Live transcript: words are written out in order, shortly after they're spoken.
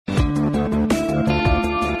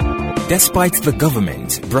Despite the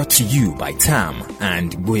Government, brought to you by TAM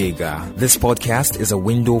and Boyega. This podcast is a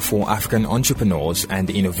window for African entrepreneurs and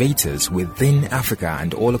innovators within Africa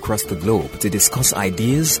and all across the globe to discuss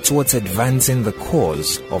ideas towards advancing the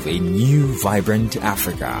cause of a new, vibrant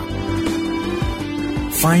Africa.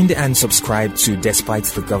 Find and subscribe to Despite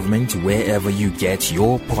the Government wherever you get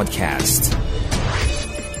your podcast.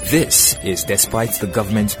 This is Despite the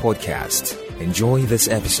Government podcast. Enjoy this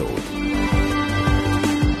episode.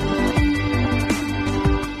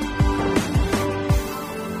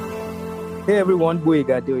 Hey everyone,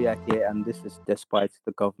 Boyega here, and this is Despite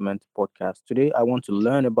the Government podcast. Today, I want to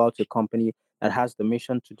learn about a company that has the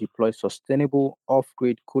mission to deploy sustainable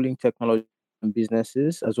off-grid cooling technology in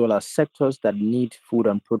businesses, as well as sectors that need food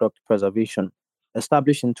and product preservation.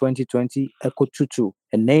 Established in 2020, Ecotutu,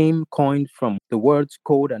 a name coined from the words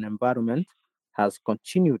code and environment, has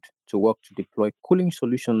continued to work to deploy cooling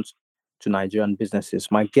solutions to Nigerian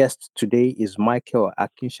businesses. My guest today is Michael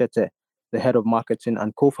Akinsete, the head of marketing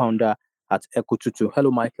and co-founder at Ecotutu. Hello,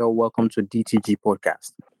 Michael. Welcome to DTG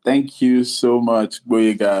Podcast. Thank you so much,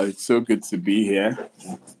 Boyega. It's so good to be here.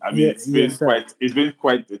 I mean, it's been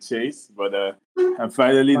quite the chase, but I'm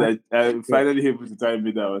finally able to time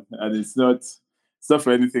it out. And it's not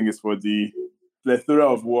for anything. It's for the plethora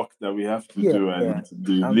of work that we have to do and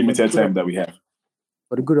the limited time that we have.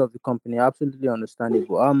 For the good of the company, absolutely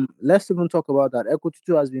understandable. Let's even talk about that.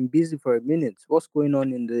 Ecotutu has been busy for a minute. What's going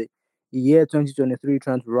on in the year 2023,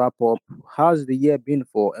 trying to wrap up? How's the year been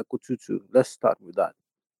for Ecotutu? Let's start with that.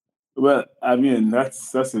 Well, I mean,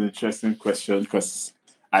 that's an interesting question because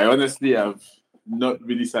I honestly have not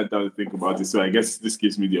really sat down to think about it. So I guess this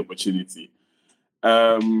gives me the opportunity.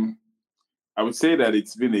 I would say that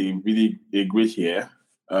it's been a great year.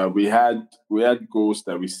 We had goals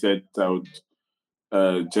that we set out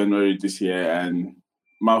January this year and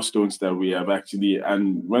milestones that we have actually,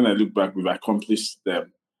 and when I look back, we've accomplished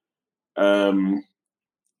them.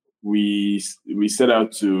 We set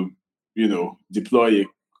out to, deploy a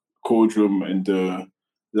Coldroom in the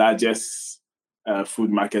largest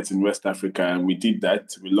food market in West Africa, and we did that.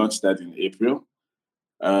 We launched that in April.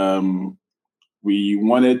 We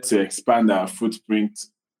wanted to expand our footprint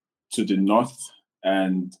to the north,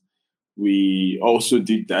 and we also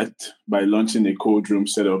did that by launching a Coldroom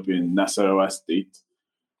setup in Nasarawa State.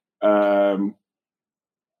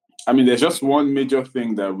 I mean, there's just one major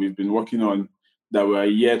thing that we've been working on that we're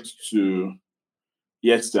yet to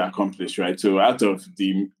accomplish, right? So out of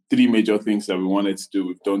the three major things that we wanted to do,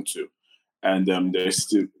 we've done two. And there's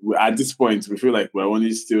still, at this point, we feel like we're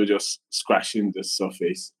only still just scratching the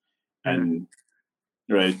surface. And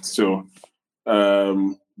right, so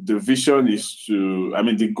the vision is to,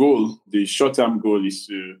 the short-term goal is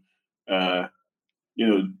to,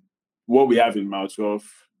 what we have in Mount 12,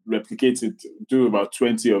 replicate it, do about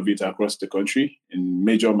 20 of it across the country in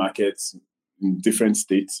major markets in different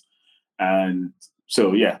states. And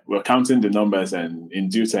so, we're counting the numbers, and in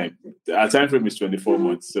due time, our time frame is 24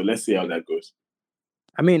 months. So let's see how that goes.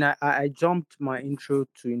 I mean, I jumped my intro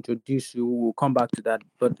to introduce you. We'll come back to that,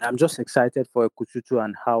 but I'm just excited for Ecotutu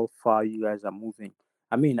and how far you guys are moving.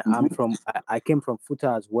 I mean, I came from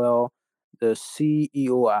Futa as well. The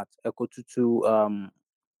CEO at Ecotutu,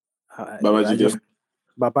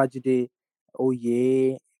 Babajide. Oh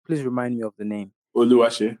yeah, please remind me of the name.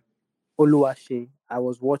 Oluwase. I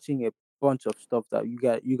was watching a bunch of stuff that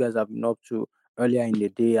you guys have been up to earlier in the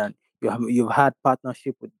day, and you've had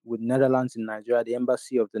partnership with Netherlands in Nigeria, the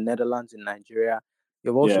embassy of the Netherlands in Nigeria.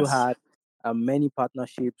 You've also had many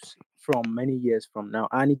partnerships from many years from now,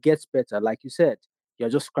 and it gets better. Like you said, you're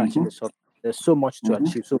just scratching the surface. There's so much to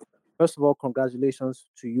achieve. So first of all, congratulations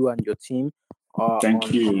to you and your team.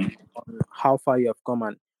 Thank you. On how far you have come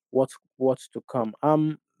and what's to come.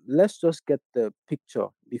 Let's just get the picture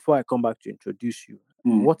before I come back to introduce you.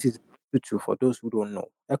 What is Ecotutu for those who don't know?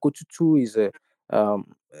 Ecotutu is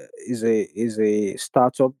a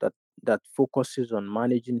startup that focuses on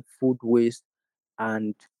managing food waste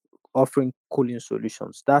and offering cooling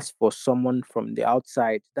solutions. That's for someone from the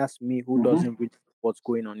outside. That's me who doesn't really know what's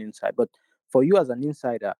going on inside. But for you as an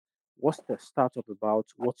insider, what's the startup about?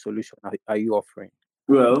 What solution are you offering?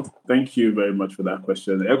 Well, thank you very much for that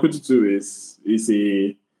question. Ecotutu is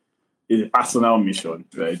a personal mission,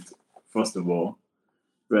 right? First of all,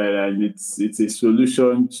 right, and it's a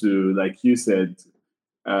solution to, like you said,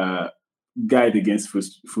 guide against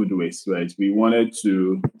food waste, right? We want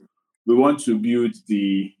to build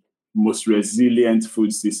the most resilient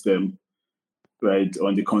food system, right,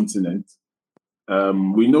 on the continent.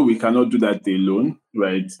 We know we cannot do that alone,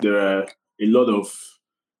 right? There are a lot of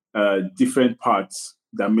different parts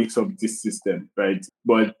that makes up this system, right?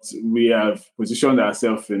 but we have positioned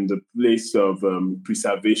ourselves in the place of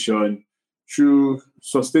preservation through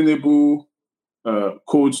sustainable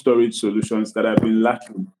cold storage solutions that have been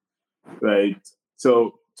lacking, right?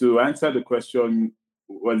 So to answer the question,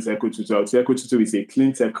 what is Ecotutu? I would say Ecotutu is a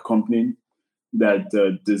clean tech company that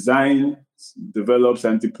designs, develops,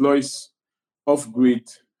 and deploys off-grid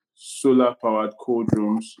solar-powered cold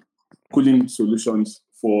rooms, cooling solutions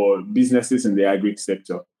for businesses in the agri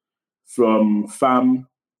sector, from farm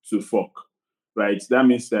to fork, right? That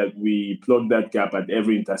means that we plug that gap at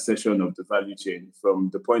every intersection of the value chain, from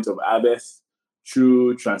the point of harvest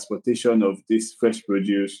through transportation of this fresh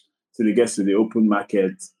produce till it gets to the open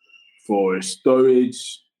market for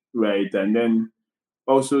storage, right? And then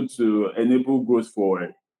also to enable growth for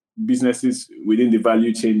businesses within the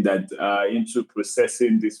value chain that are into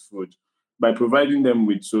processing this food by providing them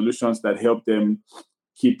with solutions that help them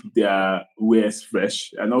keep their wares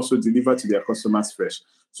fresh and also deliver to their customers fresh.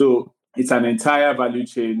 So it's an entire value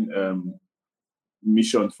chain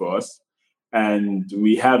mission for us, and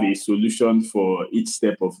we have a solution for each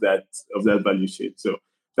step of that value chain. So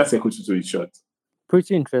that's Ecotutu in short.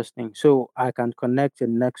 Pretty interesting. So I can connect a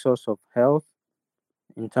nexus of health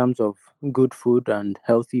in terms of good food and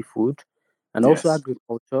healthy food, and also Yes.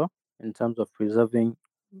 agriculture in terms of preserving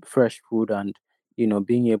fresh food and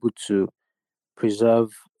being able to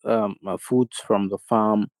preserve foods from the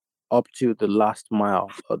farm up to the last mile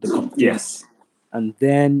or the consumer. Yes. And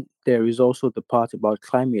then there is also the part about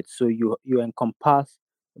climate. So you encompass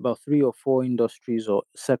about three or four industries or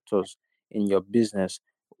sectors in your business.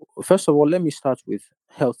 First of all, let me start with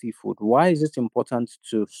healthy food. Why is it important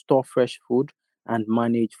to store fresh food and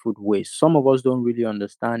manage food waste? Some of us don't really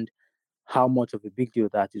understand how much of a big deal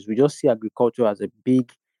that is. We just see agriculture as a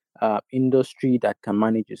big industry that can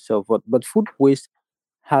manage itself, but food waste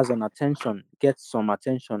has an attention, gets some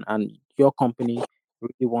attention, and your company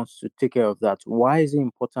really wants to take care of that. Why is it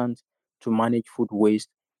important to manage food waste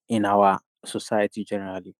in our society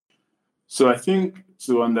generally? So I think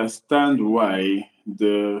to understand why,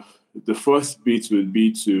 the first bit would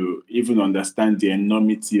be to even understand the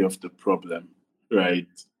enormity of the problem, right?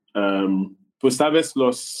 Post-harvest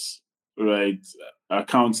loss, right,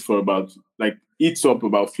 accounts for about, like, eats up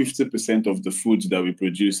about 50% of the food that we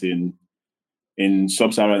produce in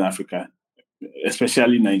sub-Saharan Africa,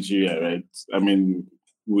 especially Nigeria, right? I mean,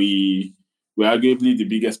 we're arguably the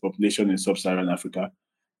biggest population in sub-Saharan Africa,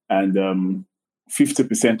 and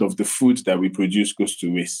 50% of the food that we produce goes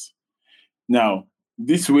to waste. Now,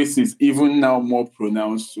 this waste is even now more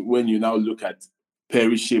pronounced when you now look at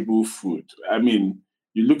perishable food. I mean,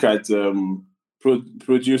 you look at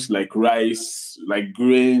produce like rice, like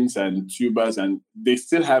grains and tubers, and they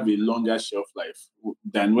still have a longer shelf life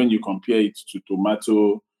than when you compare it to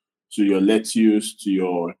tomato, to your lettuce, to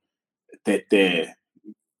your tete,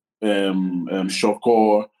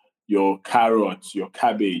 shoko, your carrots, your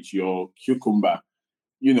cabbage, your cucumber.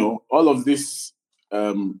 All of this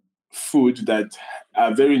food that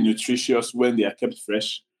are very nutritious when they are kept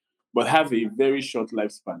fresh, but have a very short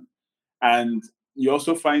lifespan. And you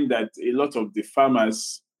also find that a lot of the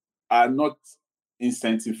farmers are not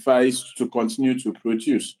incentivized to continue to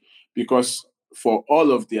produce because for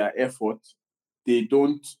all of their effort, they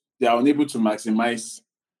are unable to maximize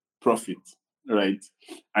profit, right?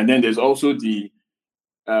 And then there's also the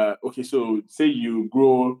okay, so say you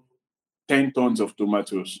grow 10 tons of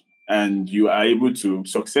tomatoes and you are able to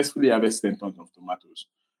successfully harvest 10 tons of tomatoes.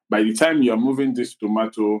 By the time you are moving this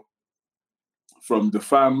tomato from the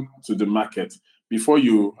farm to the market, before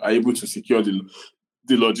you are able to secure the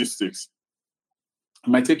logistics, it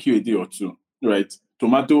might take you a day or two, right?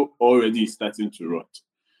 Tomato already is starting to rot.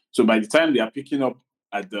 So by the time they are picking up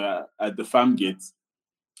at the farm gate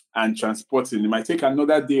and transporting, it might take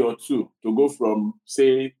another day or two to go from,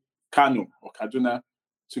 say, Kano or Kaduna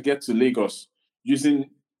to get to Lagos using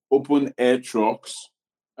open air trucks,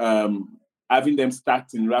 having them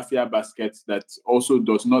stacked in raffia baskets that also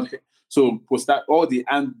does not. So all the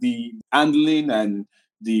handling and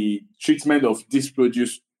the treatment of this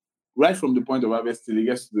produce right from the point of harvest till it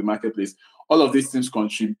gets to the marketplace, all of these things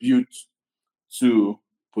contribute to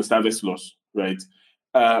post-harvest loss, right?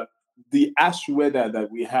 The ash weather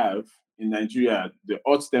that we have in Nigeria, the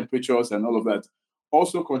hot temperatures and all of that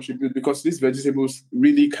also contribute because these vegetables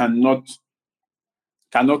really cannot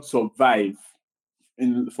survive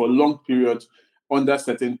for long periods under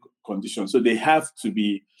certain conditions. So they have to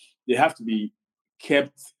be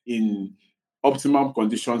kept in optimum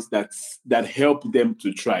conditions that help them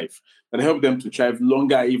to thrive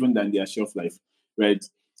longer even than their shelf life, right?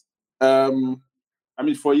 I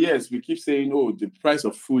mean, for years we keep saying, "Oh, the price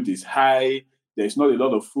of food is high. There's not a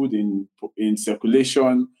lot of food in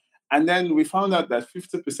circulation. And then we found out that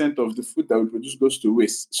 50% of the food that we produce goes to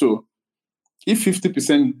waste. So if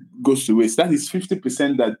 50% goes to waste, that is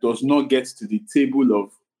 50% that does not get to the table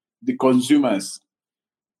of the consumers,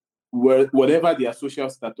 whatever their social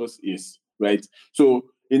status is, right? So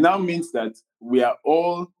it now means that we are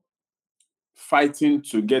all fighting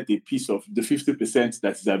to get a piece of the 50%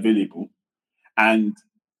 that is available. And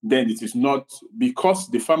then it is not, because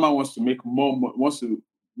the farmer wants to make more, wants to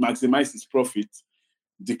maximize his profit,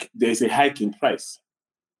 there's a hike in price,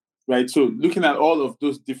 right? So looking at all of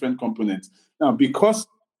those different components. Now, because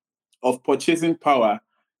of purchasing power,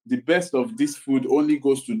 the best of this food only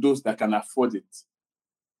goes to those that can afford it.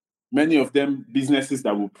 Many of them, businesses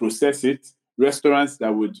that will process it, restaurants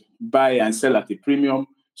that would buy and sell at a premium.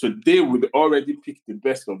 So they would already pick the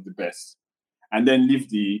best of the best and then leave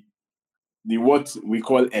the what we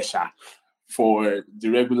call esha for the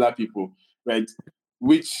regular people, right?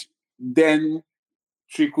 Which then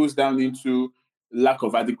trickles down into lack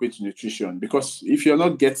of adequate nutrition. Because if you're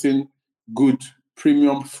not getting good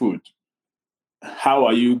premium food, how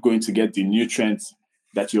are you going to get the nutrients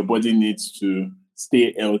that your body needs to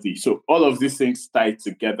stay healthy? So all of these things tied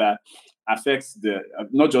together affects the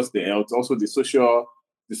not just the health, also the social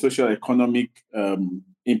economic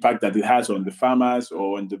impact that it has on the farmers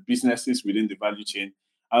or on the businesses within the value chain.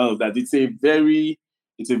 All of that. It's a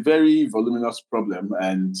very voluminous problem,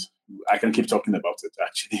 and I can keep talking about it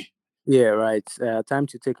actually. Yeah, right. Time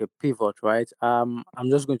to take a pivot, right? I'm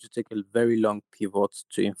just going to take a very long pivot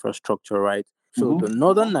to infrastructure, right? So the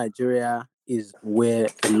northern Nigeria is where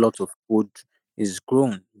a lot of food is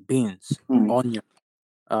grown: beans, onion,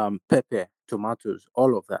 pepper, tomatoes,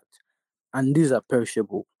 all of that. And these are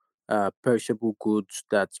perishable goods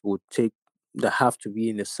that have to be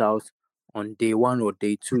in the south on day one or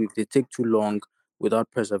day two. If they take too long without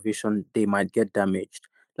preservation, they might get damaged.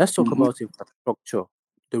 Let's talk about infrastructure.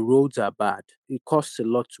 The roads are bad. It costs a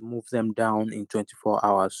lot to move them down in 24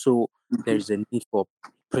 hours. So there is a need for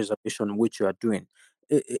preservation, which you are doing.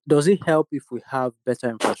 Does it help if we have better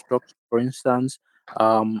infrastructure? For instance,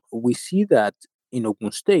 we see that in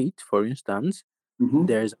Ogun State, for instance,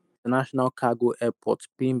 there's international cargo airport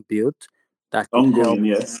being built that could help Ongoing,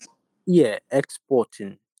 yes.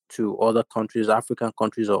 exporting to other countries, African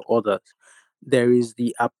countries or others. There is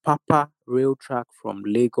the Apapa rail track from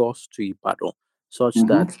Lagos to Ibadan, such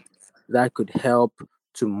that could help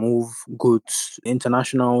to move goods,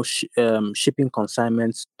 international shipping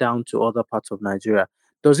consignments down to other parts of Nigeria.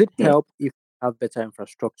 Does it help if you have better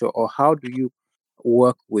infrastructure, or how do you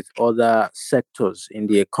work with other sectors in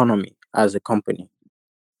the economy as a company?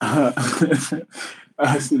 Actually,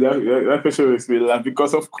 that question makes me laugh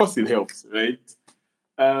because, of course, it helps, right?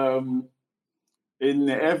 In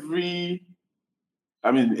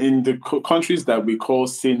the countries that we call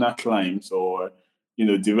saner climes or,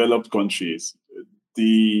 developed countries,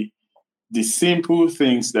 the simple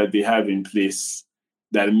things that they have in place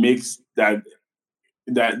that makes that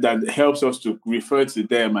helps us to refer to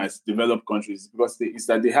them as developed countries because it's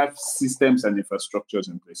that they have systems and infrastructures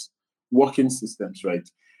in place, working systems, right?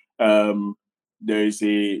 There is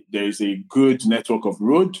a good network of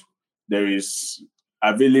road. There is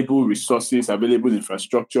available resources, available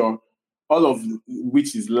infrastructure, all of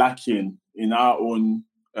which is lacking in our own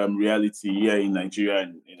reality here in Nigeria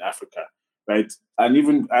and in Africa, right?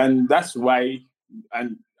 And that's why,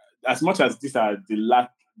 and as much as these are the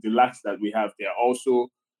lacks that we have, they are also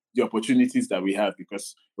the opportunities that we have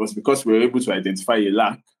because it was because we were able to identify a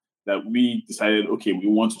lack that we decided, okay, we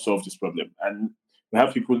want to solve this problem. And we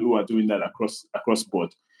have people who are doing that across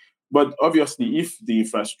board. But obviously, if the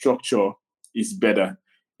infrastructure is better,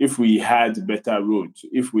 if we had better roads,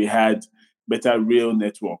 if we had better rail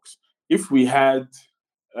networks, if we had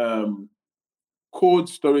cold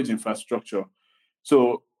storage infrastructure.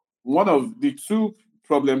 So one of the two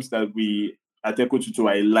problems that we at Ecotutu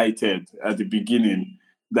highlighted at the beginning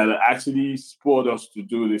that actually spurred us to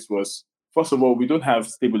do this was, first of all, we don't have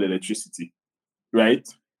stable electricity, right?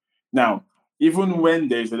 Now, even when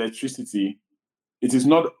there is electricity, it is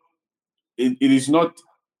not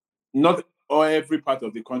all every part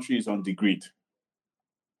of the country is on the grid.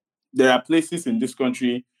 There are places in this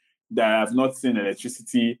country that have not seen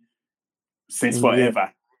electricity since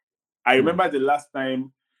forever. I remember the last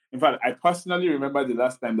time, in fact, I personally remember the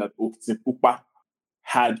last time that Okitipupa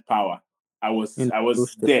had power. I was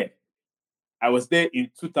there. I was there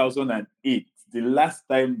in 2008, the last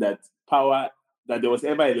time that there was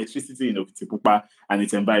ever electricity in Okitipupa and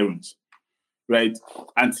its environs, right?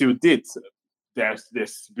 Until date,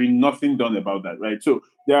 there's been nothing done about that, right? So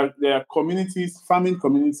there are communities, farming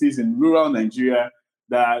communities in rural Nigeria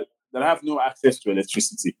that have no access to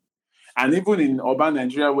electricity. And even in urban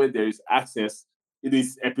Nigeria where there is access, it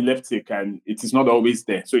is epileptic and it is not always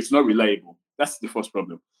there. So it's not reliable. That's the first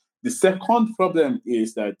problem. The second problem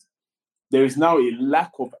is that there is now a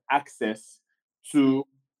lack of access to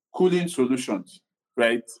cooling solutions,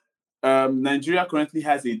 right? Nigeria currently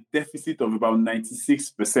has a deficit of about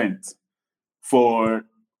 96% for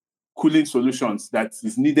cooling solutions that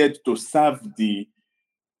is needed to serve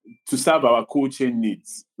our cold chain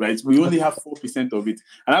needs, right? We only have 4% of it.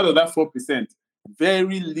 And out of that 4%,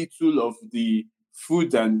 very little of the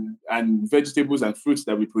food and vegetables and fruits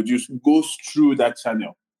that we produce goes through that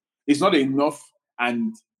channel. It's not enough,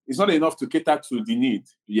 and it's not enough to cater to the need,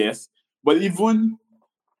 yes. But even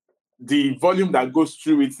the volume that goes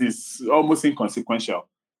through it is almost inconsequential,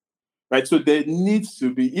 right? So there needs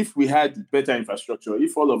to be, if we had better infrastructure,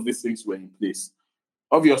 if all of these things were in place,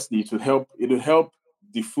 obviously it will help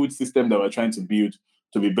the food system that we're trying to build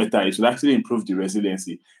to be better. It will actually improve the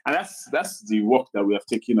resiliency. And that's the work that we have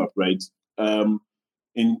taken up, right?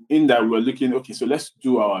 In that we're looking, okay, so let's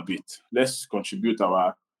do our bit. Let's contribute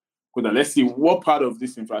our quota. Let's see what part of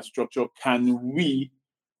this infrastructure can we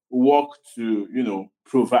work to,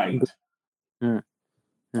 provide. And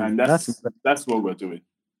that's what we're doing.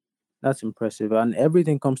 That's impressive. And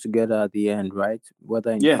everything comes together at the end, right?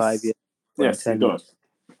 Whether in 5 years or in 10 years,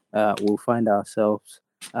 we'll find ourselves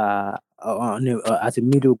at a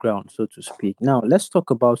middle ground, so to speak. Now, let's talk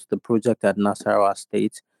about the project at Nasarawa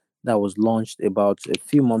State that was launched about a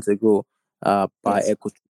few months ago by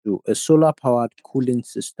Ecotutu, a solar-powered cooling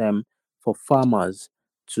system for farmers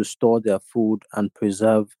to store their food and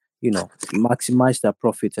preserve, maximize their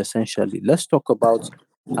profit, essentially. Let's talk about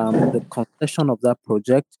the concession of that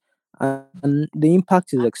project and the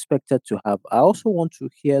impact is expected to have. I also want to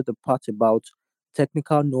hear the part about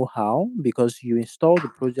technical know-how because you install the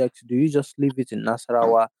project. Do you just leave it in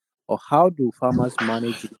Nasarawa, or how do farmers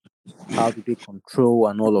manage it? How do they control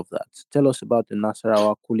and all of that? Tell us about the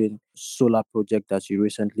Nasarawa cooling solar project that you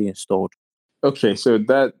recently installed. Okay, so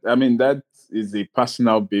that is a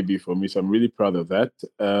personal baby for me. So I'm really proud of that.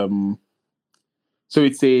 So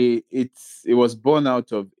it was born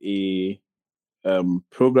out of a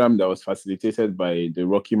program that was facilitated by the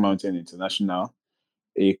Rocky Mountain International,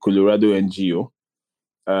 a Colorado NGO,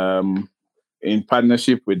 in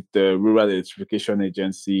partnership with the Rural Electrification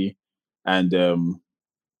Agency and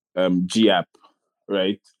GAP,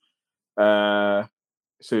 right? So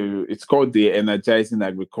it's called the Energizing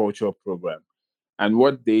Agriculture Program. And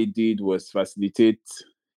what they did was facilitate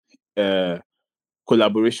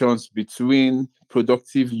collaborations between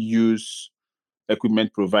productive use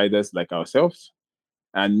equipment providers like ourselves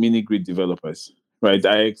and mini grid developers, right?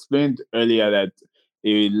 I explained earlier that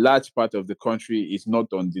a large part of the country is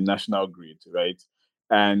not on the national grid, right?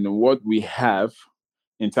 And what we have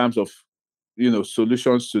in terms of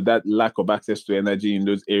solutions to that lack of access to energy in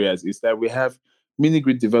those areas is that we have mini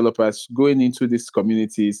grid developers going into these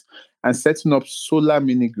communities and setting up solar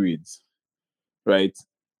mini grids, right,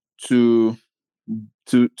 to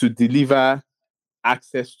deliver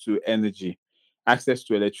access to energy, access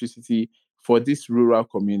to electricity for these rural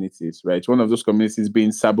communities, right? One of those communities being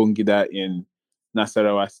Sabongida in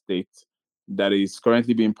Nasarawa State, that is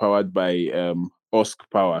currently being powered by Osk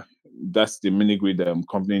Power. That's the mini grid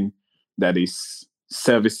company that is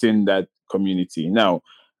servicing that community. Now,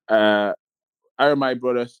 RMI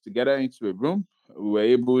brought us together into a room. We were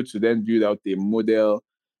able to then build out a model,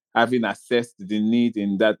 having assessed the need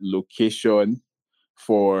in that location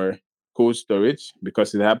for cold storage,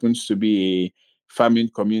 because it happens to be a farming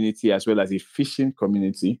community as well as a fishing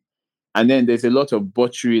community. And then there's a lot of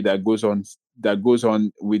butchery that goes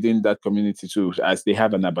on within that community too, as they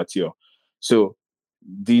have an abattoir. So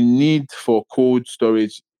the need for cold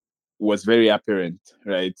storage was very apparent,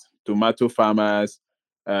 right? Tomato farmers,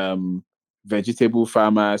 vegetable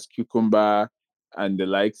farmers, cucumber, and the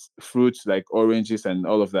likes, fruits like oranges and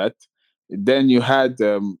all of that. Then you had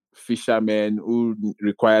fishermen who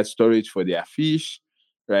required storage for their fish,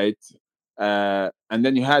 right? And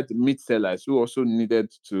then you had meat sellers who also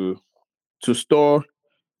needed to store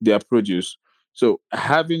their produce. So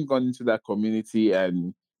having gone into that community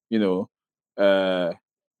and uh,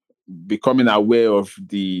 becoming aware of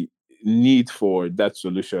the need for that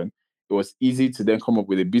solution, it was easy to then come up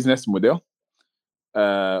with a business model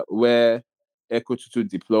where Ecotutu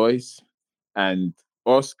deploys and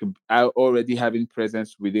us already having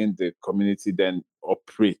presence within the community then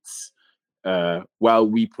operates while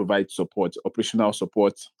we provide support, operational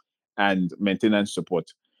support and maintenance support.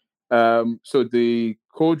 So the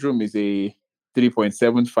Coldroom is a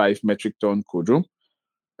 3.75 metric ton Coldroom,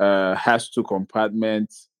 has 2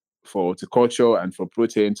 compartments, for horticulture and for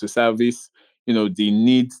protein to service, the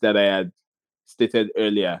needs that I had stated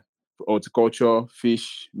earlier: horticulture,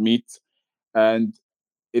 fish, meat, and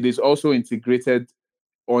it is also integrated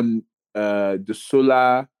on the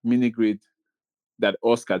solar mini grid that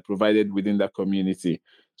OSC had provided within that community.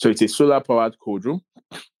 So it's a solar powered Coldroom.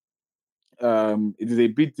 It is a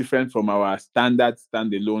bit different from our standard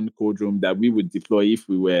standalone Coldroom that we would deploy if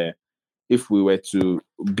we were to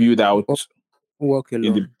build out Work in the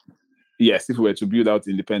alone. yes, if we were to build out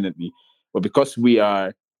independently. But because we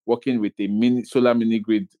are working with a solar mini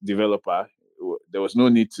grid developer, there was no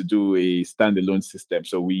need to do a standalone system.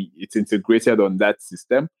 So it's integrated on that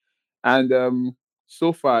system. And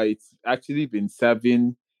so far, it's actually been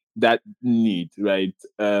serving that need, right?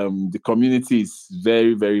 The community is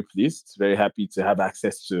very, very pleased, very happy to have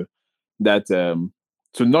access to that,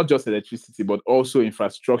 to not just electricity, but also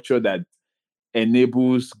infrastructure that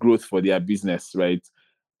enables growth for their business, right?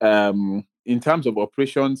 In terms of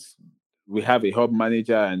operations, we have a hub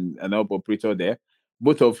manager and an hub operator there,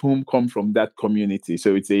 both of whom come from that community.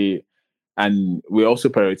 So and we also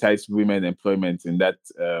prioritize women employment in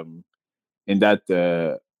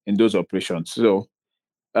those operations. So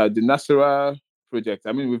the Nasara project,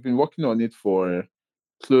 I mean, we've been working on it for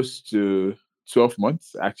close to 12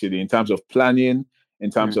 months, actually, in terms of planning, in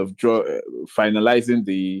terms Mm. of finalizing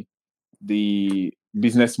the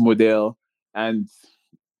business model, and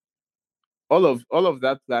all of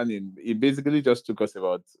that planning. It basically just took us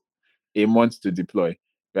about a month to deploy,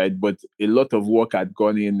 right? But a lot of work had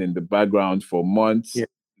gone in the background for months, Yeah.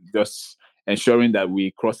 just ensuring that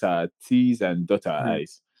we cross our T's and dot our Mm.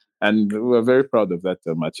 I's. And we're very proud of that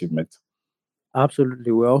achievement.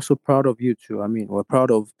 Absolutely. We're also proud of you too. I mean, we're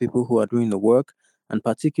proud of people who are doing the work, and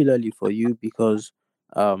particularly for you because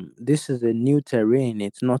this is a new terrain.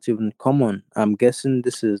 It's not even common. I'm guessing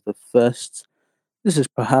this is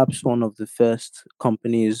perhaps one of the first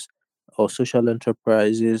companies or social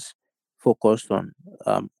enterprises focused on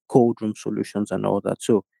cold room solutions and all that.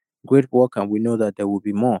 So great work, and we know that there will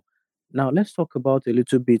be more. Now, let's talk about a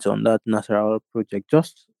little bit on that Nasarawa project.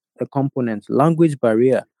 Just a component, language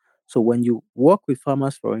barrier. So when you work with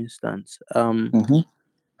farmers, for instance, Mm-hmm.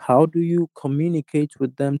 how do you communicate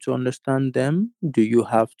with them to understand them? Do you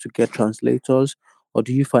have to get translators, or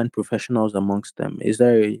do you find professionals amongst them? Is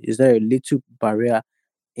there a little barrier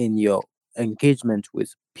in your engagement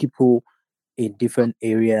with people in different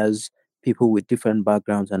areas, people with different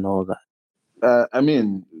backgrounds, and all that? I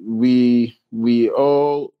mean, we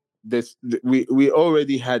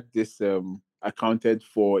already had this accounted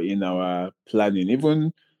for in our planning,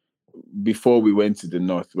 even before we went to the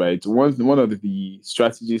north, right? One of the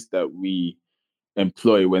strategies that we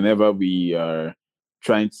employ whenever we are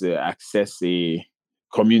trying to access a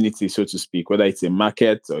community, so to speak, whether it's a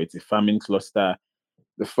market or it's a farming cluster,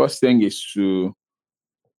 the first thing is to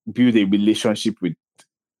build a relationship with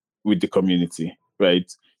the community, right?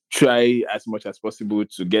 Try as much as possible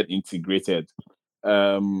to get integrated.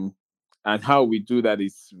 Um, and how we do that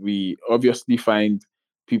is we obviously find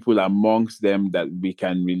people amongst them that we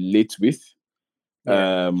can relate with.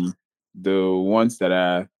 Yeah. Um, the ones that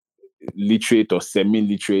are literate or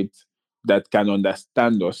semi-literate that can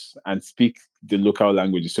understand us and speak the local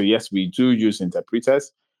languages. So yes, we do use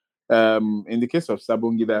interpreters. In the case of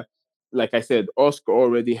Sabongida, like I said, Oscar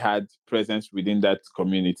already had presence within that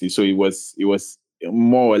community, so it was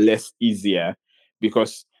more or less easier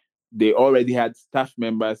because they already had staff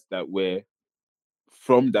members that were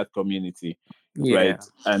from that community, right?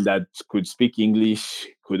 Yeah. And that could speak English,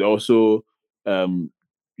 could also, um,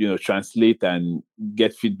 translate and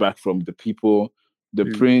get feedback from the people.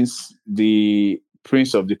 Mm. The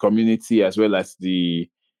prince of the community, as well as the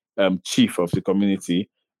chief of the community,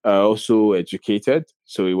 are also educated.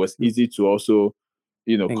 So it was easy to also,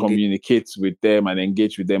 Engage. communicate with them and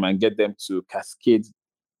engage with them and get them to cascade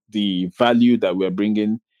the value that we're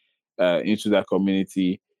bringing into that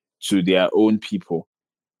community to their own people,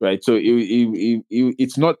 right? So it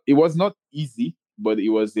was not easy, but it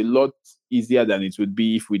was a lot easier than it would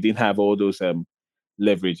be if we didn't have all those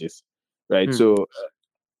leverages, right? Mm. So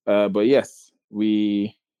but yes,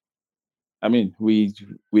 we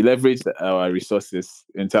leveraged our resources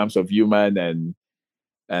in terms of human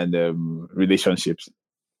and relationships.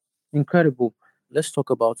 Incredible. Let's talk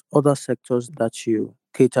about other sectors that you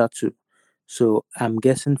cater to. So I'm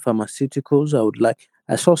guessing pharmaceuticals.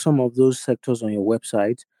 I saw some of those sectors on your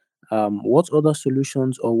website. What other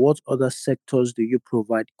solutions or what other sectors do you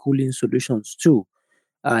provide cooling solutions to?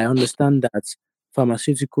 I understand that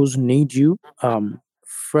pharmaceuticals need you.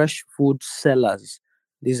 Fresh food sellers,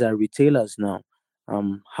 these are retailers now.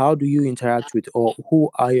 How do you interact with, or who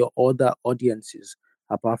are your other audiences?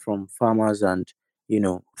 apart from farmers and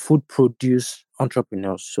food produce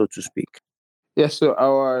entrepreneurs, so to speak? Yeah, so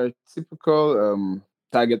our typical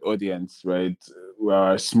target audience, right? We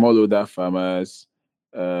are smallholder farmers,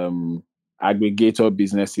 um, aggregator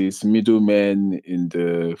businesses, middlemen in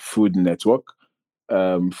the food network,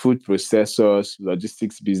 food processors,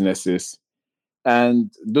 logistics businesses,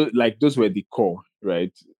 and those were the core,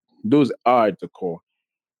 right? Those are the core.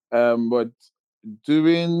 But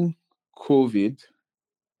during COVID,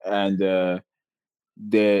 and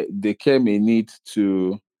there came a need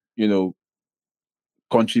to, you know,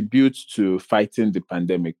 contribute to fighting the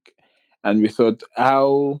pandemic. And we thought,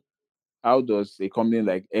 how does a company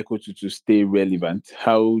like Ecotutu stay relevant?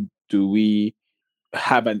 How do we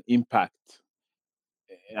have an impact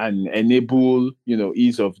and enable,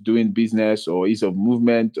 ease of doing business or ease of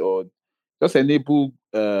movement, or just enable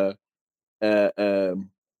uh, um,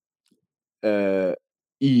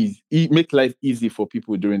 make life easy for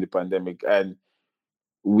people during the pandemic? And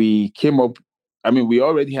we came up, I mean, we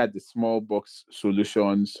already had the small box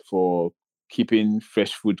solutions for keeping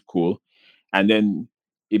fresh food cool. And then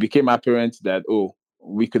it became apparent that, oh,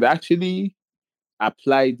 we could actually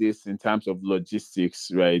apply this in terms of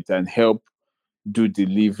logistics, right? And help do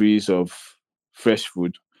deliveries of fresh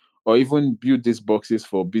food, or even build these boxes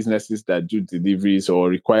for businesses that do deliveries or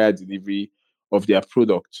require delivery of their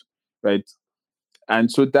product, right?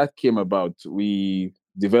 And so that came about. We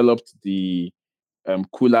developed the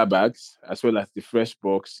cooler bags, as well as the fresh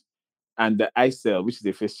box and the iCell, which is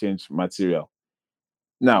the face change material.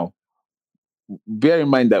 Now, bear in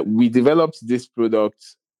mind that we developed this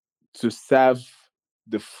product to serve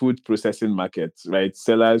the food processing market, right?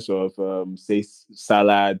 Sellers of, say,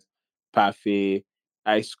 salad, parfait,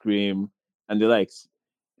 ice cream, and the likes.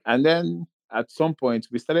 And then at some point,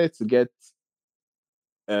 we started to get,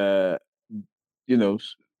 uh, you know,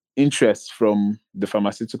 interest from the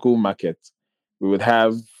pharmaceutical market. We would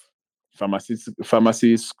have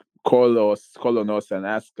pharmacies call on us and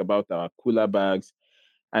ask about our cooler bags,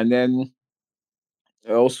 and then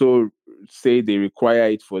also say they require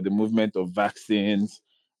it for the movement of vaccines,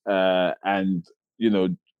 and you know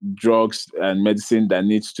drugs and medicine that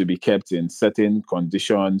needs to be kept in certain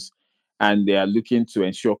conditions, and they are looking to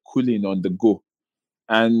ensure cooling on the go.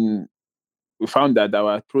 And we found that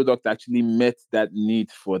our product actually met that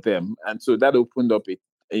need for them, and so that opened up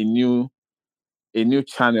a new a new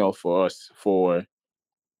channel for us for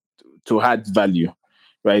to add value,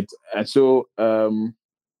 right? And so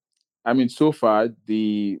I mean, so far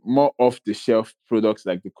the more off the shelf products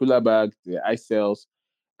like the cooler bag, the ice cells,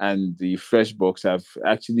 and the fresh box have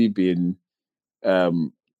actually been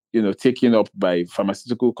um, taken up by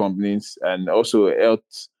pharmaceutical companies and also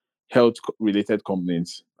health related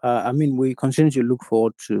companies. I mean, we continue to look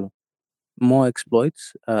forward to more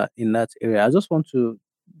exploits in that area. I just want to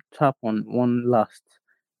tap on one last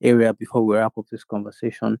area before we wrap up this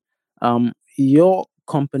conversation. Your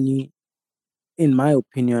company, in my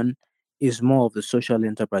opinion, is more of the social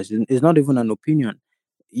enterprise. It's not even an opinion.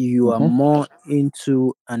 You are Mhm. more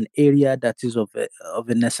into an area that is of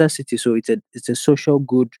a necessity. So it's a social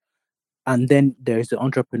good, and then there is the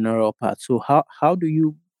entrepreneurial part. So how do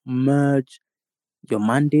you merge your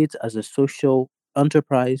mandate as a social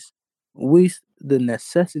enterprise with the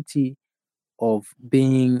necessity of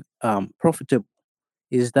being profitable?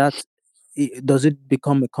 Is that does it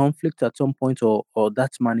become a conflict at some point, or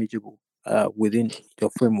that's manageable within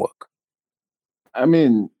your framework? I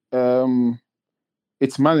mean,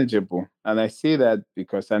 it's manageable, and I say that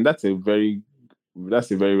because, and that's a very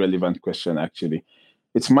relevant question actually.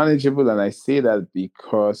 It's manageable, and I say that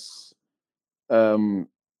because um,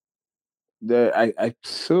 I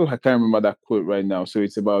can't remember that quote right now. So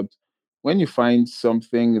it's about when you find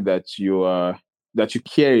something that you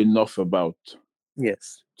care enough about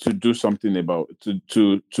Yes. to do something about,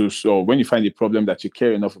 to solve. When you find a problem that you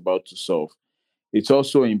care enough about to solve, it's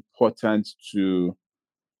also important to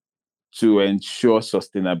ensure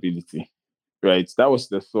sustainability, right? That was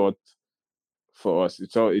the thought for us.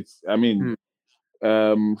 It's I mean,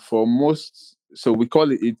 Hmm. for most, so we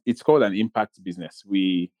call it's called an impact business.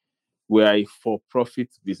 We are a for-profit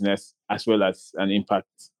business as well as an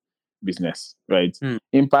impact business, right? Hmm.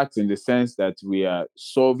 Impact in the sense that we are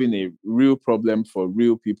solving a real problem for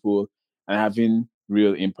real people and having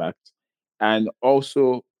real impact, and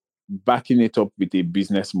also backing it up with a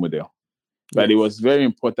business model. But it Yes. was very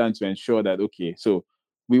important to ensure that, okay, so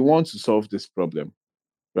we want to solve this problem,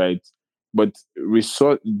 right? But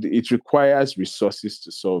it requires resources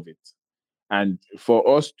to solve it. And for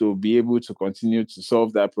us to be able to continue to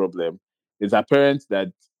solve that problem, it's apparent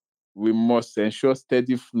that we must ensure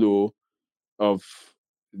steady flow of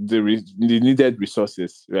the needed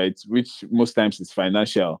resources, right? Which most times is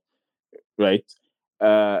financial, right?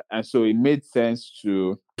 And so it made sense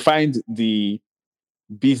to find the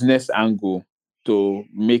business angle to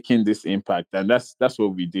making this impact, and that's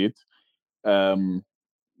what we did. Um,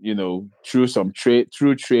 through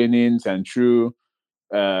through trainings and through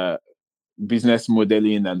uh, business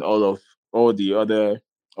modeling and all the other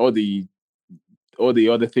all the all the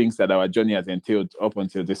other things that our journey has entailed up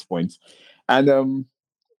until this point. And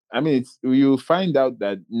you find out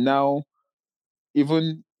that now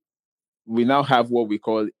even we now have what we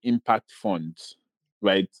call impact funds,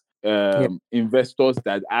 right? Yeah. Investors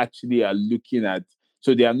that actually are looking at,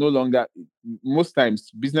 so they are no longer, most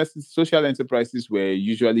times businesses, social enterprises were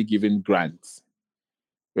usually given grants,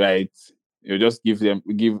 right? You just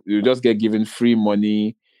get given free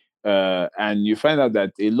money, and you find out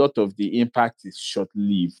that a lot of the impact is short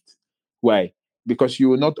lived. Why? Because you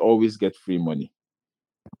will not always get free money,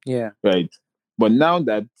 Yeah. right? But now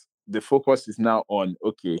that the focus is now on,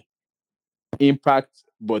 okay, impact,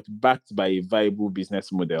 but backed by a viable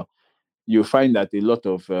business model, you find that a lot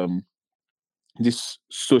of this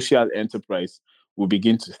social enterprise will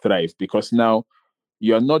begin to thrive, because now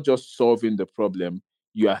you are not just solving the problem,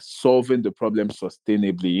 you are solving the problem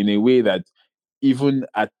sustainably in a way that even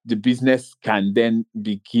at the business can then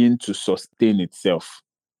begin to sustain itself,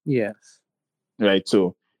 Yes. right?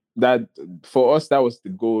 So that, for us, that was the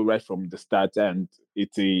goal right from the start, and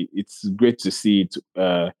it's great to see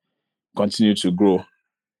it continue to grow.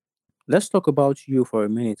 Let's talk about you for a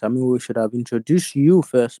minute. I mean, we should have introduced you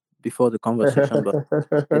first before the conversation, but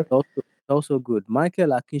it's also good. Michael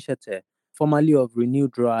Akinsete, formerly of Renew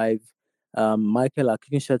Drive. Michael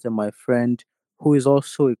Akinsete, my friend, who is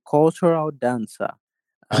also a cultural dancer.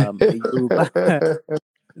 A Yoruba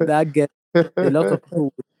that gets a lot of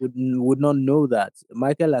people would not know that.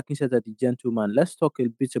 Michael Akinsete, the gentleman. Let's talk a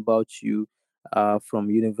bit about you, from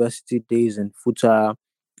university days in Futa,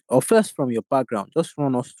 or first from your background. Just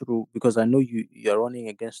run us through, because I know you're running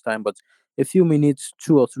against time, but a few minutes,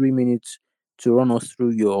 2 or 3 minutes, to run us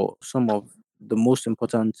through your some of the most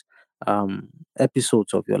important um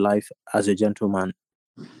episodes of your life as a gentleman.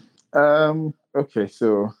 Okay,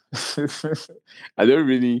 so I don't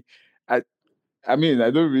really, I, I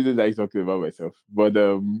don't really like talking about myself, but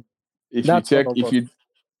if you That's all check, of us.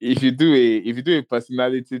 if you do a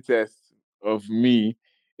personality test of me,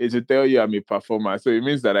 it will tell you I'm a performer. So it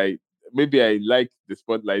means that maybe I like the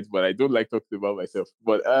spotlight, but I don't like talking about myself.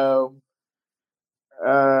 But so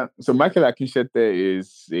Michael Akinsete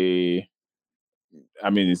is a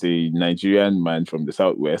Nigerian man from the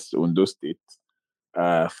southwest, Ondo State,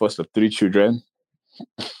 first of three children.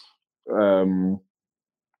 Um,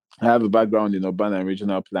 I have a background in urban and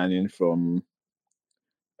regional planning from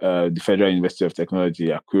the Federal University of Technology,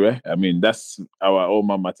 Akure. That's our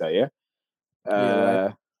alma mater, yeah. You're right.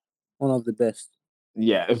 Uh, One of the best.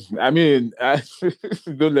 yeah.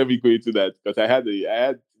 Don't let me go into that, because I had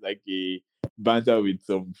like a banter with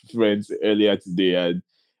some friends earlier today, and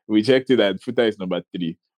we checked it, and Futa is number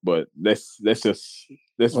three. But let's We're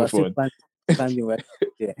move still on. climbing right.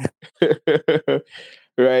 Yeah.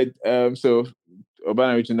 Right. So urban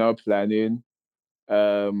and regional planning.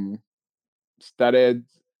 Um, started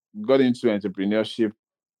got into entrepreneurship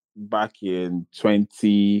back in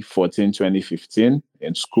 2014, 2015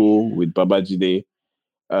 in school with Babajide.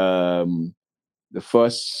 Um, the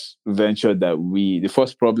first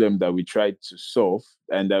problem that we tried to solve,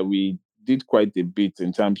 and that we did quite a bit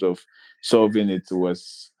in terms of solving it,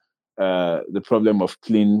 was the problem of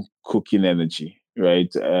clean cooking energy,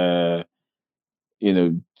 right? You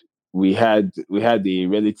know, we had a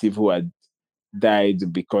relative who had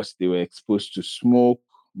died because they were exposed to smoke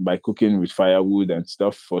by cooking with firewood and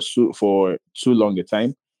stuff for too long a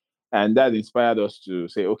time. And that inspired us to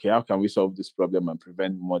say, okay, how can we solve this problem and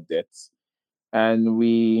prevent more deaths? And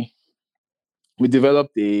we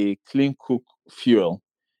developed a clean cook fuel,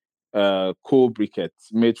 coal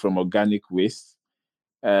briquettes made from organic waste.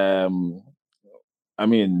 Um, I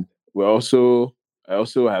mean, we also I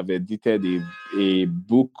also have edited a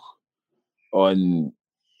book on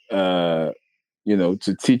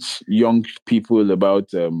to teach young people about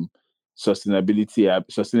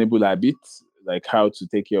sustainable habits, like how to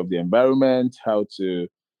take care of the environment, how to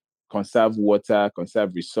conserve water,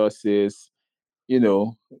 conserve resources, you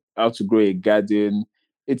know, how to grow a garden.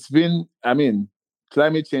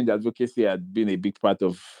 Climate change advocacy had been a big part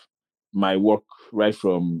of my work right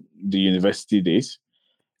from the university days.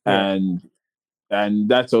 Yeah. And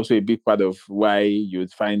that's also a big part of why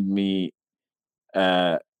you'd find me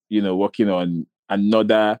working on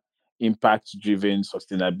another impact driven,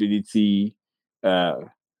 sustainability uh,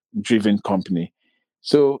 driven company.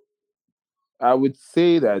 So I would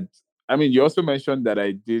say that. I mean, you also mentioned that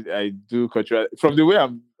I do cultural. From the way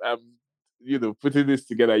I'm, putting this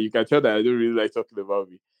together, you can tell that I don't really like talking about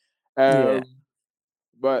me. Yeah.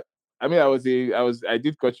 But I mean, I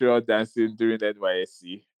did cultural dancing during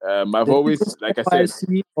NYSC. I've Is it always, just like I said,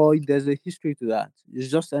 NYC or there's a history to that? It's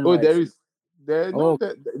just oh, NYC. Oh,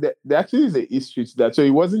 there actually is a history to that. So it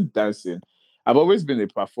wasn't dancing. I've always been a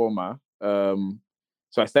performer.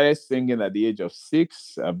 So I started singing at the age of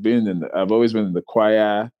 6. I've always been in the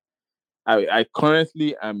choir. I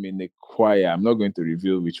currently am in a choir. I'm not going to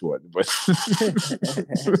reveal which one, but I'm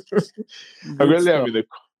good currently I'm stuff. in a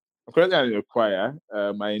I'm currently I'm in a choir.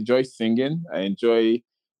 I enjoy singing. I enjoy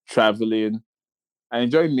traveling. I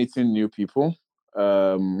enjoy meeting new people.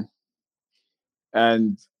 Um,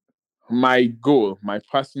 and my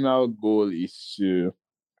personal goal is to,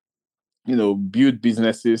 build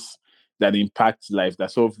businesses that impact life,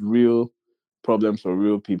 that solve real problems for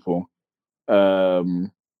real people.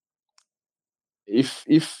 Um, if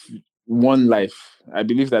one life, I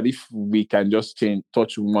believe that if we can just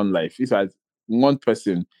touch one life, if as one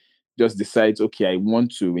person just decides, okay, I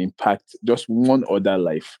want to impact just one other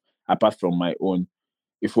life apart from my own,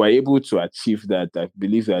 if we're able to achieve that, I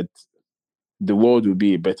believe that the world will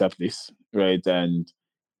be a better place, right? And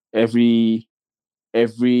every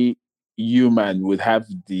every human would have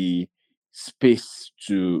the space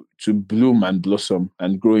to bloom and blossom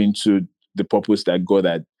and grow into the purpose that God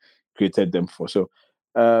had created them for. So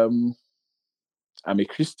um I'm a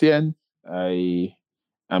Christian. I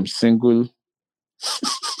am single.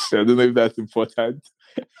 I don't know if that's important.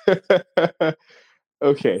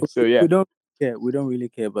 Okay, so We yeah. don't care. We don't really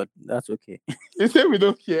care, but that's okay. You say we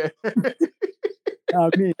don't care. I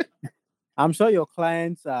mean, I'm sure your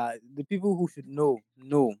clients are the people who should know.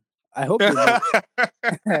 Know. I hope they know.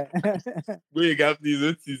 Wait, God, please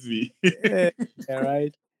don't tease me. Yeah,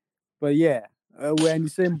 right. But yeah, we're in the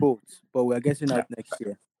same boat, but we're getting out next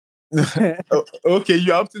year. Oh, okay,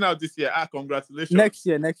 you're opting out this year. Next Congratulations.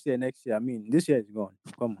 year, next year, next year. I mean, this year is gone.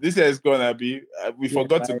 Come on. This year is gonna be. We Yeah,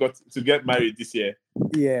 forgot to get married this year.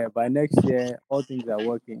 by next year, all things are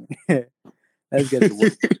working. Let's get to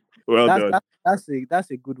work. Well done.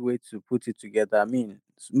 That's a good way to put it together. I mean,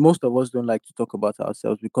 most of us don't like to talk about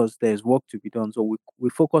ourselves because there's work to be done. So we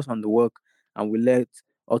focus on the work and we let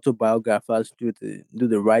autobiographers do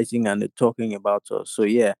the writing and the talking about us. So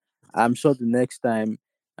yeah, I'm sure the next time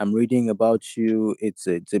I'm reading about you, it's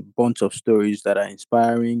a bunch of stories that are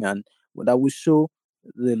inspiring and that will show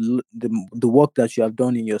the work that you have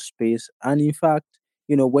done in your space. And in fact,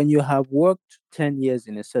 when you have worked 10 years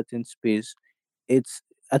in a certain space, it's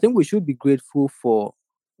I think we should be grateful for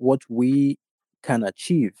what we can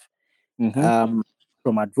achieve, Mm-hmm. um,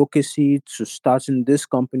 from advocacy to starting this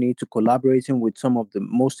company to collaborating with some of the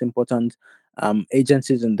most important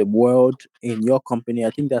agencies in the world in your company.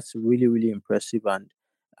 I think that's really, really impressive. And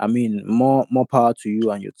I mean, more power to you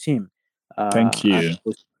and your team. Thank And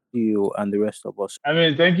you. to you and the rest of us. I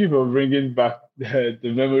mean, thank you for bringing back the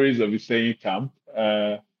memories of the sailing camp.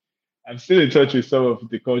 I'm still in touch with some of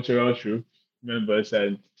the cultural troop members,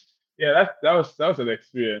 and yeah, that was an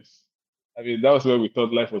experience. I mean, that was where we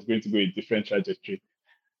thought life was going to go a different trajectory.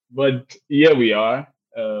 But here we are.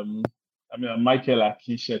 I mean, I'm Michael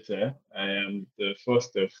Akinsete. I am the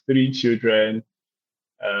first of 3 children.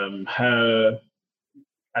 Her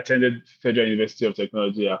attended Federal University of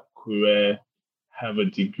Technology Akure. Have a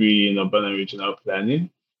degree in urban and regional planning.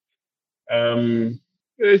 Um,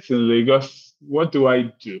 it's in Lagos. What do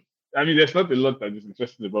I do? I mean, there's not a lot that is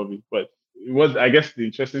interesting about me, but what I guess the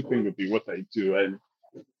interesting thing would be what I do, and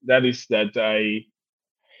that is that I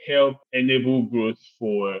help enable growth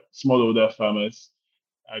for smallholder farmers,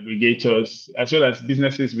 aggregators, as well as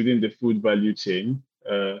businesses within the food value chain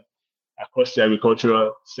across the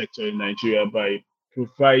agricultural sector in Nigeria by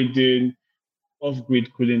providing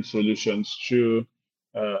off-grid cooling solutions through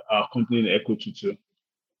our company in Ecotutu.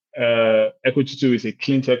 Ecotutu is a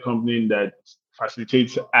clean tech company that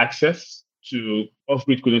facilitates access to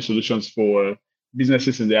off-grid cooling solutions for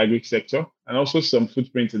businesses in the agri sector and also some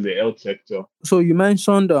footprint in the health sector. So you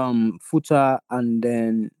mentioned footer and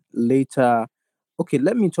then later. Okay,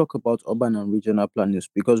 let me talk about urban and regional planners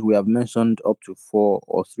because we have mentioned up to 4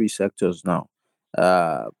 or 3 sectors now.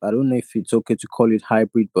 I don't know if it's okay to call it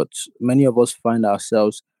hybrid, but many of us find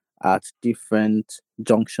ourselves at different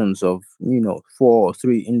junctions of 4 or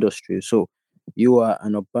 3 industries. So you are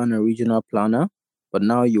an urban and regional planner, but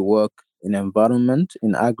now you work in environment,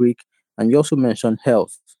 in agri, and you also mentioned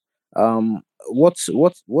health. What's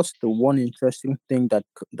the one interesting thing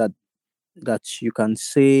that you can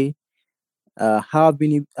say how have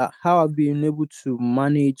you been able to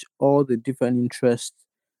manage all the different interests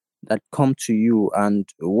that come to you, and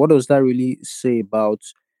what does that really say about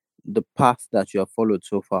the path that you have followed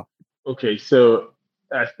so far? Okay, so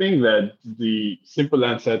I think that the simple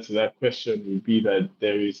answer to that question would be that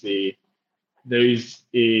there is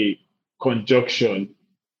a conjunction,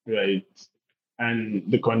 right? And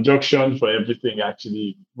the conjunction for everything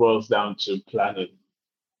actually boils down to planning,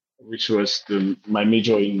 which was my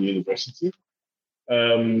major in university.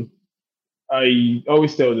 Um, I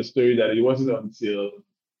always tell the story that it wasn't until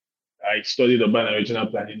I studied urban and regional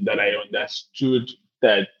planning that I understood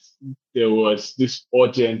that there was this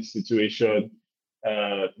urgent situation,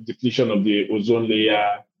 depletion of the ozone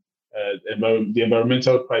layer, the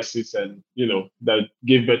environmental crisis, and that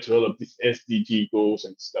gave birth to all of these SDG goals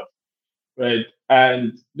and stuff, right?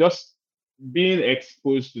 And just being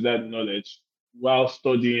exposed to that knowledge while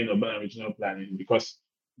studying urban and regional planning, because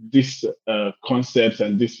these concepts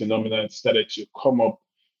and this phenomenon started to come up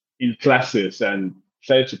in classes and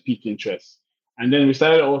started to pique interest. And then we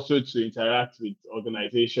started also to interact with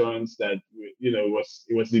organizations that,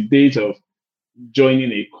 it was the days of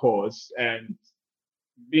joining a cause, and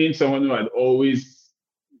being someone who had always,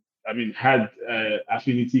 had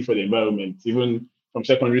affinity for the environment. Even from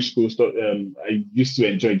secondary school, I used to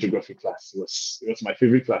enjoy geography class. It was my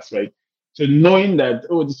favorite class, right? So knowing that,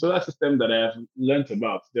 the solar system that I have learned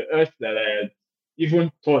about, the Earth that I had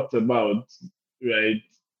even thought about, right,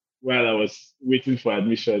 while I was waiting for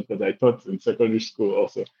admission, because I taught in secondary school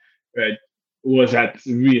also, right, was at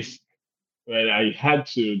risk. Right, I had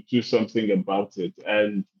to do something about it,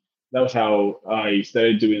 and that was how I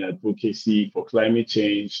started doing advocacy for climate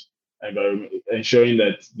change, ensuring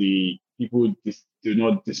that the people do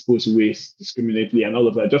not dispose waste discriminately, and all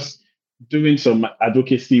of that. Just doing some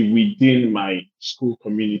advocacy within my school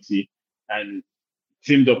community, and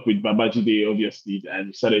teamed up with Babajide, obviously,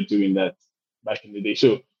 and started doing that back in the day.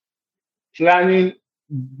 So planning,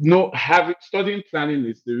 no, having studying planning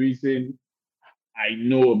is the reason I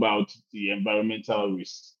know about the environmental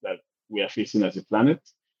risks that we are facing as a planet.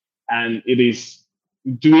 And it is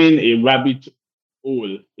doing a rabbit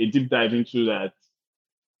hole, a deep dive into that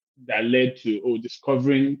led to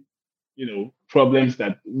discovering, problems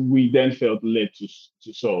that we then felt led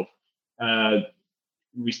to solve. Uh,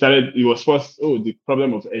 it was first, the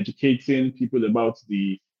problem of educating people about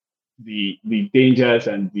the dangers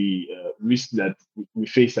and the risks that we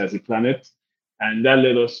face as a planet. And that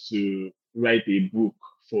led us to write a book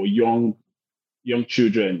for young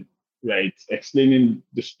children, right? Explaining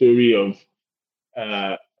the story of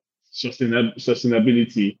uh,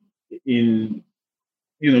 sustainability in,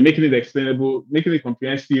 making it explainable, making it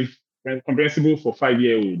comprehensible for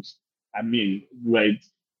 5-year-olds. Right?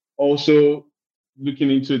 Also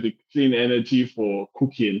looking into the clean energy for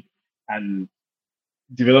cooking and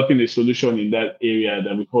developing a solution in that area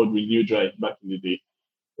that we called Renew Drive back in the day,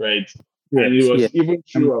 right? And it Yes, yes. was even Um,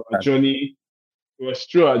 through our journey it was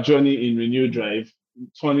through our journey in Renew Drive,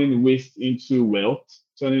 turning waste into wealth,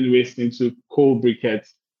 turning waste into coal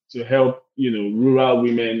briquettes to help, rural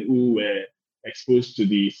women who were exposed to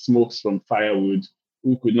the smokes from firewood,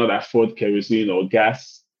 who could not afford kerosene or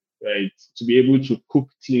gas, right, to be able to cook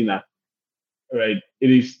cleaner, right?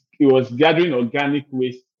 It was gathering organic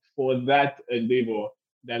waste for that endeavor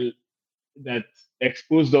that that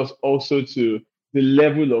exposed us also to the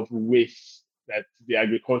level of waste that the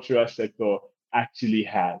agricultural sector actually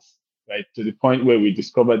has, right? To the point where we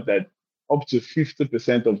discovered that up to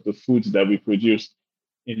 50% of the food that we produce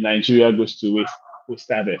in Nigeria goes to waste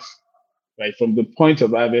post harvest, right? From the point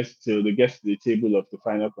of harvest till it gets to the table of the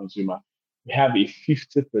final consumer, we have a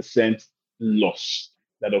 50% loss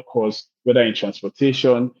that occurs, whether in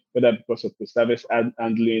transportation, whether because of post harvest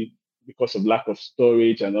handling, because of lack of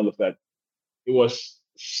storage and all of that. It was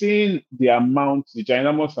seeing the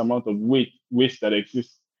ginormous amount of waste that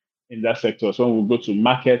exists in that sector. So when we go to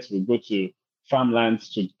markets, we go to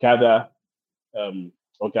farmlands to gather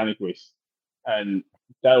organic waste. And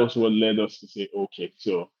that was what led us to say, okay,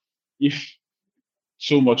 so if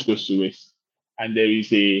so much goes to waste and there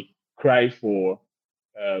is a cry for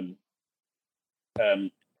um,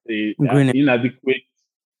 the green. inadequate,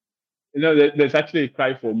 there's actually a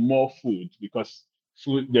cry for more food because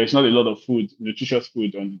there's not a lot of food, nutritious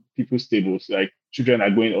food on people's tables. Like children are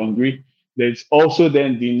going hungry. There's also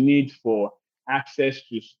then the need for access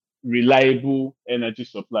to reliable energy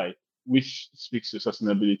supply, which speaks to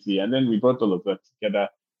sustainability. And then we brought all of that together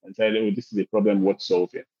and said, oh, this is a problem worth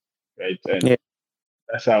solving, right? And Yeah,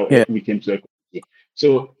 that's how yeah. we came to Ecotutu.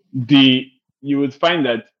 So the you would find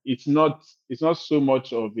that it's not so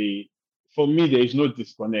much of a for me there is no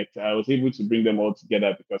disconnect. I was able to bring them all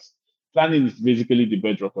together because planning is basically the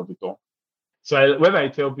bedrock of it all. So when I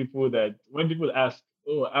tell people that, when people ask,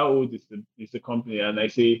 "Oh, how old is the company?" and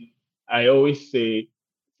I always say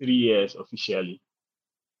 3 years officially,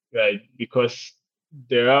 right? Because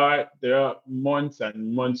there are months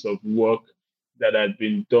and months of work that had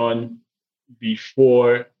been done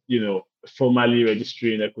before, formally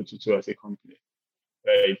registering Ecotutu as a company,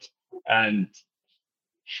 right? And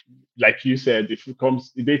like you said,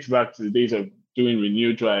 it dates back to the days of doing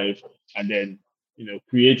Renew Drive, and then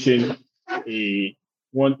creating a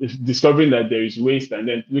one discovering that there is waste, and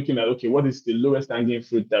then looking at, okay, what is the lowest hanging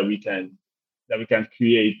fruit that we can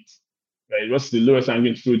create, right? What's the lowest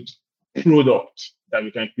hanging fruit product that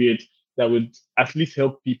we can create that would at least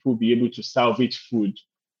help people be able to salvage food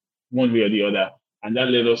one way or the other. And that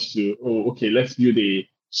led us to, oh, okay, let's build a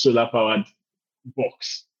solar powered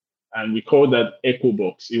box, and we called that Echo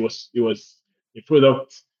Box. It was a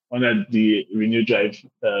product under the Renew Drive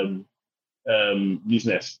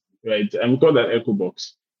business, right? And we called that Echo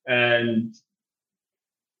Box. And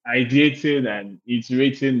ideating and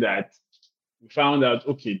iterating that, we found out,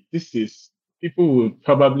 okay, this is people will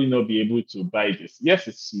probably not be able to buy this. Yes,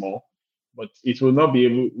 it's small, but it will not be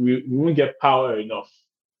able. We won't get power enough,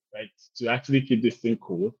 right, to actually keep this thing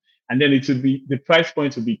cool. And then it will be the price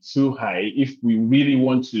point will be too high if we really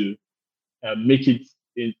want to make it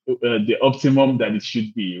in, the optimum that it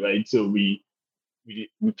should be, right? So we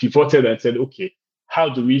pivoted and said, okay, how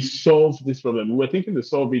do we solve this problem? We were thinking to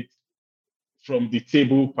solve it from the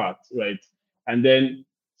table part, right? And then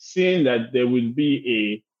seeing that there was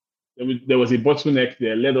a bottleneck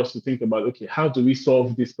there, led us to think about, okay, how do we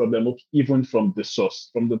solve this problem even from the source,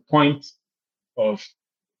 from the point of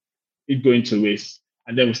it going to waste?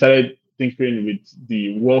 And then we started tinkering with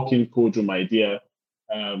the walking Coldroom idea,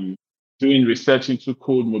 um, doing research into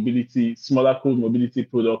cold mobility, smaller cold mobility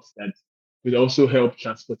products that would also help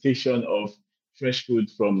transportation of fresh food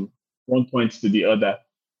from one point to the other.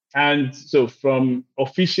 And so from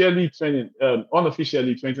unofficially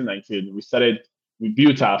 2019, we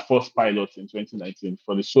built our first pilot in 2019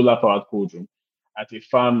 for the solar powered cold room at a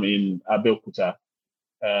farm in Abeokuta.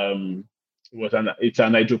 Um, it's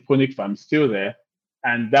an hydroponic farm still there.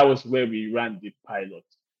 And that was where we ran the pilot.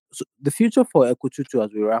 So the future for Ecotutu,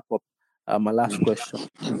 as we wrap up, my last question.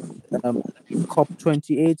 Um,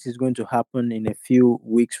 COP28 is going to happen in a few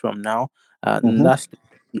weeks from now, and that's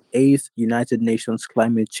the eighth United Nations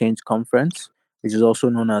Climate Change Conference, which is also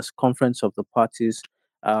known as Conference of the Parties.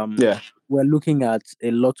 Yeah. We're looking at a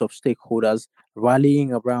lot of stakeholders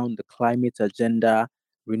rallying around the climate agenda.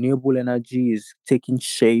 Renewable energy is taking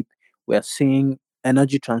shape. We're seeing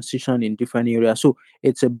energy transition in different areas. So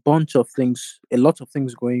it's a bunch of things, a lot of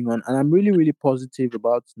things going on. And I'm really, really positive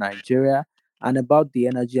about Nigeria and about the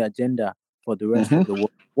energy agenda for the rest of the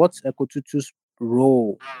world. What's Ecotutu's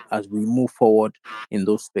role as we move forward in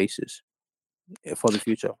those spaces for the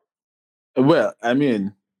future? Well, I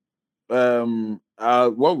mean,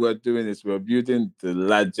 what we're doing is we're building the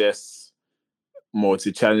largest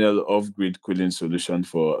multi-channel off-grid cooling solution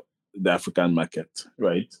for the African market,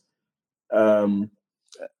 right?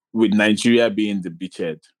 With Nigeria being the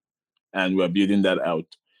beachhead, and we're building that out.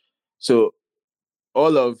 So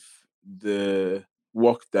all of the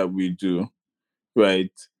work that we do, right,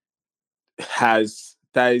 has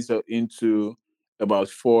ties into about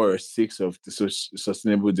 4 or 6 of the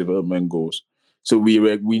sustainable development goals. So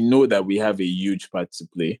we know that we have a huge part to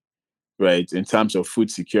play, right, in terms of food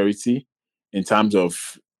security, in terms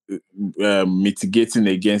of mitigating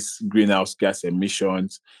against greenhouse gas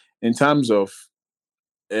emissions, in terms of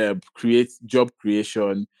create job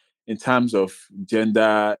creation, in terms of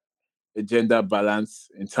gender balance,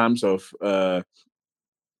 in terms of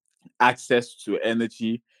access to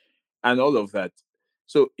energy, and all of that.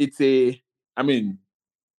 So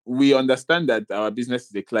we understand that our business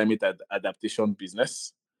is a climate adaptation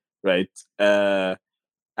business, right? And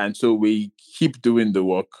so we keep doing the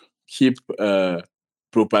work, keep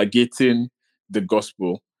propagating the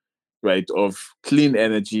gospel, right, of clean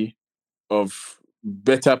energy, of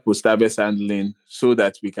better post-harvest handling, so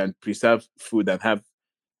that we can preserve food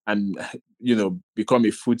and become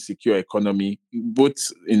a food secure economy,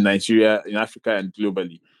 both in Nigeria, in Africa, and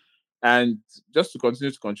globally. And just to continue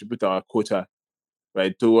to contribute our quota,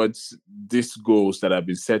 right, towards these goals that have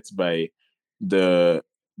been set by the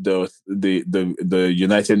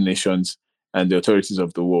United Nations and the authorities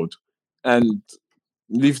of the world, and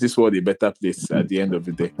leave this world a better place at the end of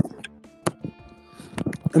the day.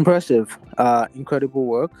 Impressive. Incredible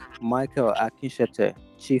work. Michael Akinsete,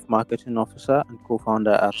 Chief Marketing Officer and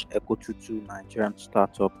co-founder at Ecotutu Nigerian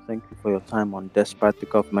Startup. Thank you for your time on Despite the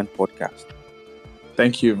Government podcast.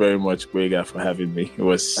 Thank you very much, Boyega, for having me. It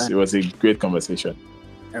was a great conversation.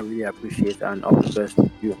 I really appreciate it, and all the best to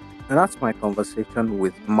you. And that's my conversation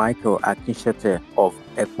with Michael Akinsete of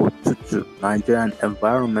Ecotutu, Nigerian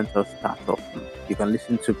environmental startup. You can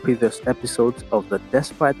listen to previous episodes of the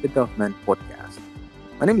Despite the Government podcast.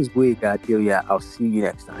 My name is Boyega Adeoya. I'll see you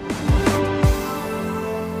next time.